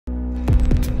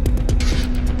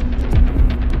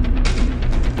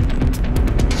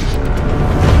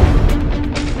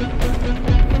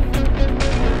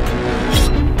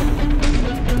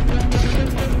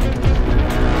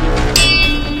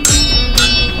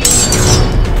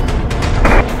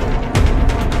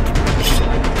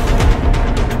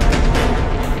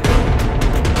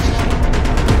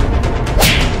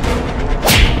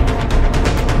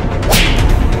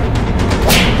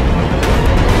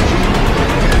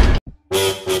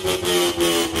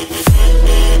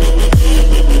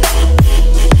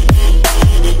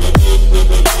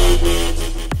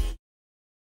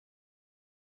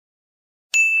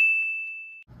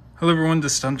Hello everyone,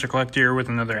 this is Hunter Collector here with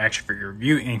another action figure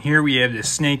review, and here we have the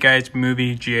Snake Eyes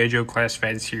movie G.I. Joe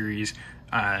Classified Series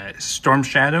Storm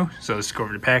Shadow. So let's go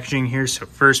over the packaging here. So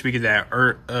first we get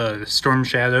that Storm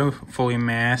Shadow fully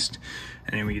masked,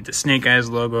 and then we get the Snake Eyes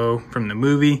logo from the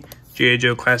movie G.I.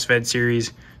 Joe Classified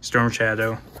Series Storm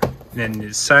Shadow. And then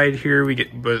the side here we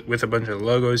get with a bunch of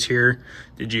logos here,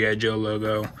 the G.I. Joe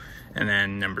logo, and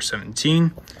then number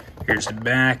 17. Here's the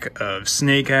back of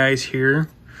Snake Eyes here.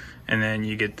 And then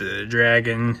you get the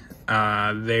dragon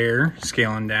there,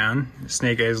 scaling down, the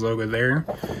Snake Eyes logo there.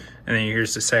 And then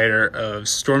here's the side art of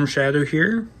Storm Shadow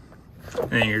here.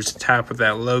 And then here's the top with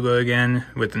that logo again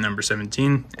with the number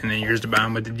 17. And then here's the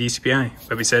bottom with the DCPI.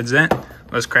 But besides that,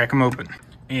 let's crack them open.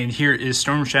 And here is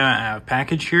Storm Shadow out of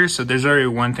package here. So there's already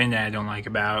one thing that I don't like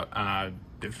about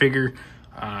the figure,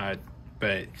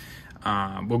 but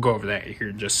we'll go over that here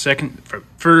in just a second.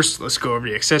 First, let's go over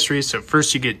the accessories. So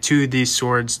first you get two of these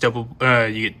swords,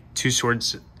 you get two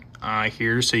swords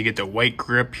here. So you get the white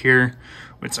grip here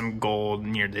with some gold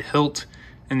near the hilt.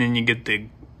 And then you get the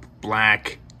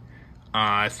black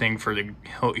thing for the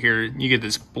hilt here. You get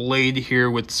this blade here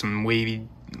with some wavy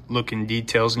looking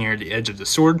details near the edge of the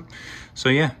sword. So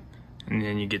yeah, and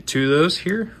then you get two of those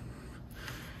here.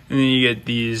 And then you get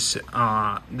these,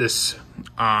 this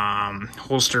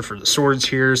holster for the swords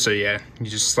here. So yeah, you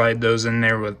just slide those in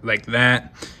there with like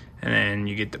that. And then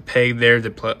you get the peg there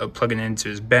to plug it into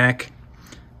his back.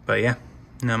 But yeah,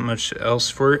 not much else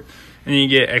for it. And then you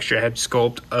get extra head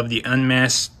sculpt of the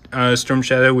unmasked Storm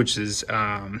Shadow, which is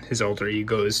his alter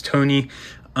ego is Tony.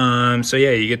 So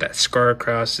yeah, you get that scar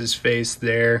across his face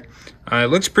there. It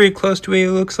looks pretty close to what he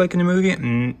looks like in the movie.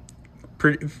 And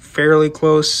fairly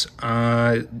close.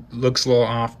 Looks a little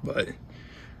off, but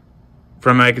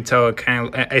from what I could tell,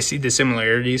 I see the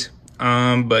similarities.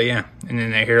 But yeah, and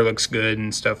then the hair looks good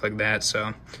and stuff like that,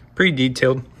 so pretty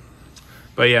detailed.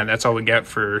 But yeah, that's all we got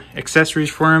for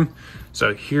accessories for him.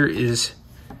 So here is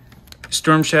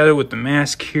Storm Shadow with the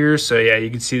mask here. So yeah, you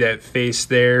can see that face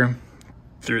there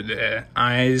through the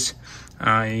eyes.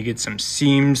 You get some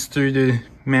seams through the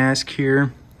mask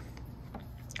here.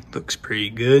 Looks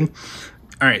pretty good.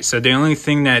 Alright, so the only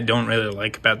thing that I don't really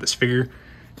like about this figure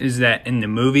is that in the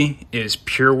movie it is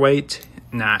pure white,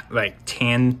 not like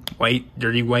tan white,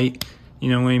 dirty white, you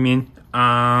know what I mean?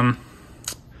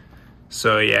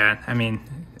 So yeah, I mean,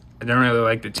 I don't really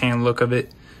like the tan look of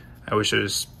it. I wish it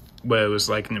was what it was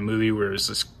like in the movie where it was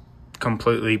just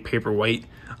completely paper white.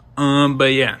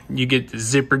 But yeah, you get the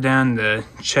zipper down the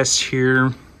chest here,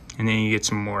 and then you get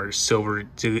some more silver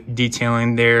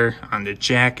detailing there on the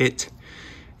jacket.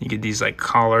 You get these like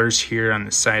collars here on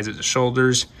the sides of the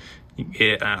shoulders. You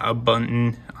get a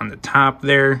button on the top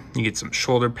there. You get some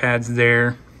shoulder pads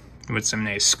there with some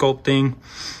nice sculpting.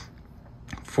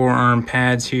 Forearm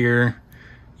pads here.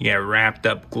 You got wrapped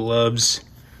up gloves.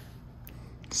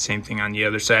 Same thing on the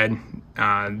other side.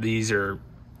 These are,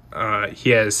 he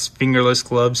has fingerless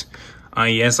gloves.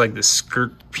 He has like the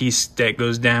skirt piece that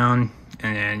goes down.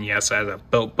 And then he also has a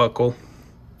belt buckle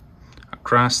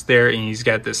across there, and he's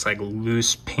got this like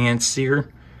loose pants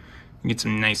here. You get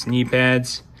some nice knee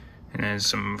pads, and then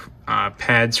some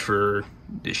pads for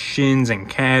the shins and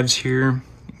calves here.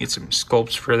 You get some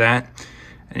sculpts for that,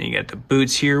 and you got the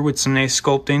boots here with some nice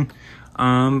sculpting.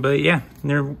 But yeah,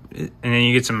 and then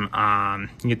you get some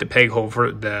you get the peg hole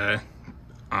for the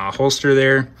holster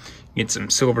there. You get some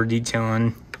silver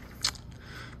detailing.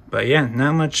 But yeah,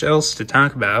 not much else to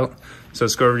talk about. So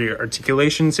let's go over to your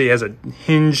articulation. So he has a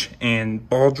hinge and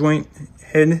ball joint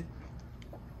head.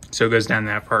 So it goes down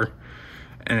that far.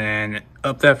 And then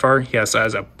up that far, he also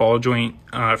has a ball joint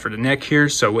for the neck here.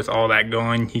 So with all that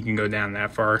going, he can go down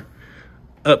that far.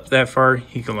 Up that far,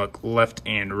 he can look left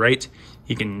and right.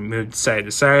 He can move side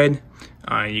to side.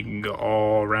 You can go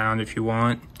all around if you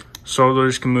want.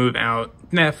 Shoulders can move out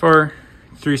that far.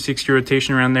 360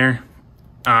 rotation around there.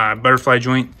 Butterfly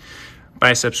joint,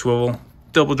 bicep swivel,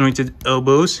 double jointed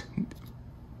elbows,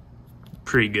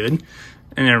 pretty good.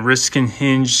 And then wrists can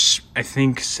hinge, I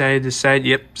think, side to side.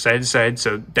 Yep, side to side.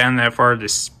 So down that far, the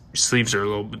sleeves are a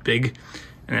little bit big.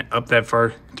 And then up that far,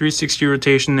 360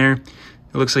 rotation there.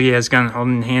 It looks like he has gun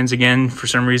holding hands again for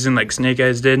some reason, like Snake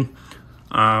Eyes did.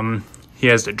 He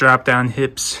has the drop down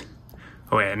hips.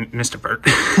 Oh wait, I missed a part.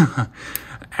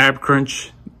 Ab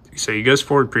crunch. So he goes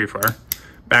forward pretty far.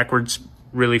 Backwards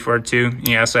really far too.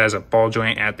 He also has a ball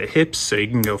joint at the hips, so he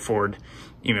can go forward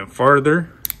even farther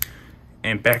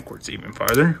and backwards even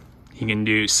farther. He can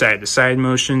do side to side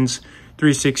motions,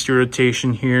 360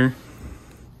 rotation here.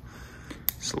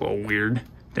 It's a little weird.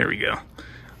 There we go.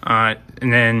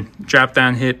 And then drop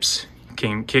down hips.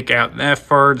 Can kick out that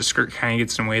far. The skirt kind of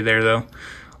gets in the way there though.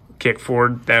 Kick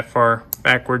forward that far,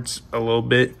 backwards a little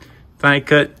bit. Thigh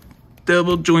cut,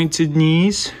 double jointed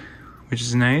knees, which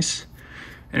is nice.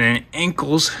 And then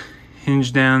ankles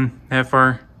hinge down that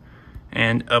far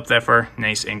and up that far.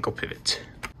 Nice ankle pivot.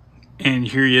 And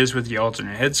here he is with the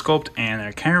alternate head sculpt, and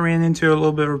I kind of ran into a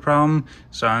little bit of a problem,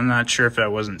 so I'm not sure if I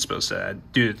wasn't supposed to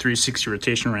do the 360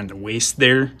 rotation around the waist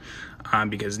there,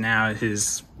 because now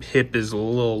his hip is a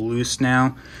little loose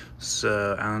now,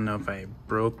 so I don't know if I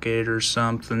broke it or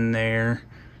something there.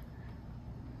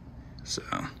 So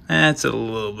that's a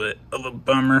little bit of a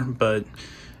bummer, but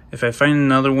if I find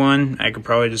another one, I could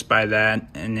probably just buy that,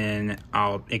 and then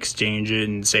I'll exchange it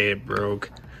and say it broke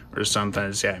or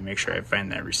something. So yeah, make sure I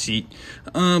find that receipt.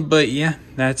 But yeah,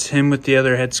 that's him with the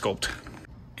other head sculpt.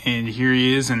 And here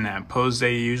he is in that pose that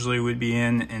he usually would be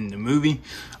in the movie.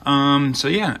 So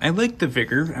yeah, I like the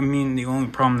figure. I mean, the only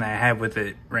problem that I have with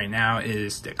it right now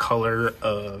is the color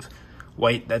of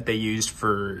white that they used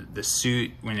for the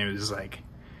suit when it was like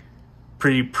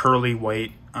pretty pearly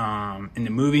white in the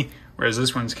movie, whereas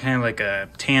this one's kind of like a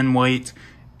tan white.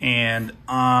 And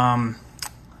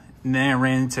then I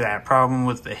ran into that problem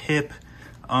with the hip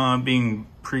being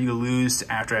pretty loose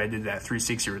after I did that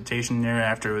 360 rotation there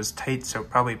after it was tight, so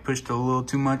it probably pushed a little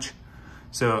too much.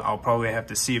 So I'll probably have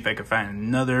to see if I can find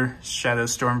another Shadow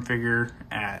Storm figure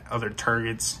at other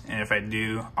Targets, and if I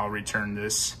do, I'll return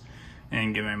this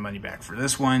and get my money back for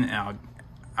this one, and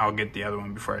I'll get the other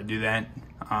one before I do that.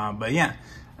 But yeah,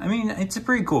 I mean, it's a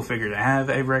pretty cool figure to have.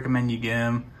 I recommend you get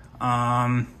him.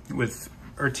 With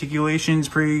articulation's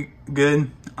pretty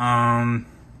good.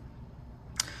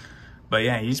 But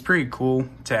yeah, he's pretty cool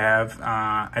to have.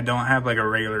 I don't have like a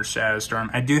regular Shadow Storm.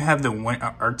 I do have the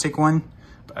Arctic one,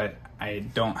 but I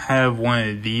don't have one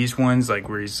of these ones like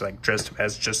where he's like dressed up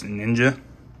as just a ninja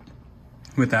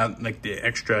without like the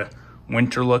extra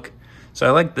winter look. So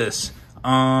I like this.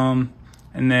 And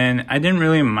then I didn't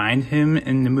really mind him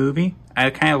in the movie. I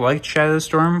kind of liked Shadow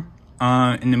Storm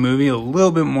in the movie a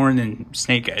little bit more than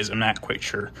Snake Eyes. I'm not quite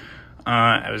sure.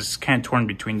 I was kind of torn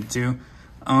between the two.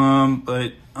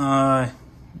 All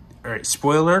right,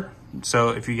 spoiler. So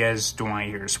if you guys don't want to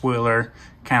hear a spoiler,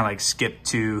 kind of like skip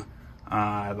to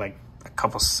like a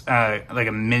couple, like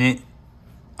a minute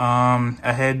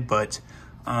ahead. But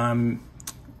in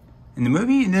the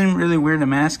movie, he didn't really wear the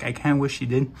mask. I kind of wish he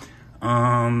did.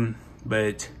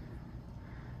 But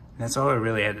that's all I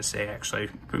really had to say, actually,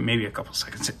 but maybe a couple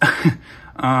seconds. Yeah,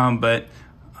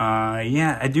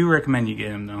 I do recommend you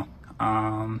get him though.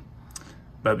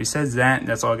 But besides that,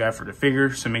 that's all I got for the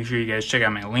figure. So make sure you guys check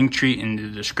out my link tree in the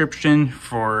description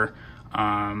for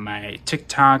my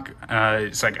TikTok.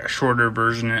 It's like a shorter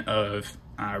version of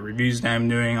reviews that I'm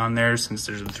doing on there, since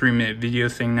there's a 3-minute video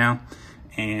thing now.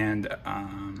 And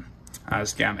I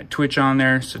just got my Twitch on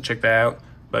there, so check that out.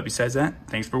 But besides that,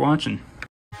 thanks for watching.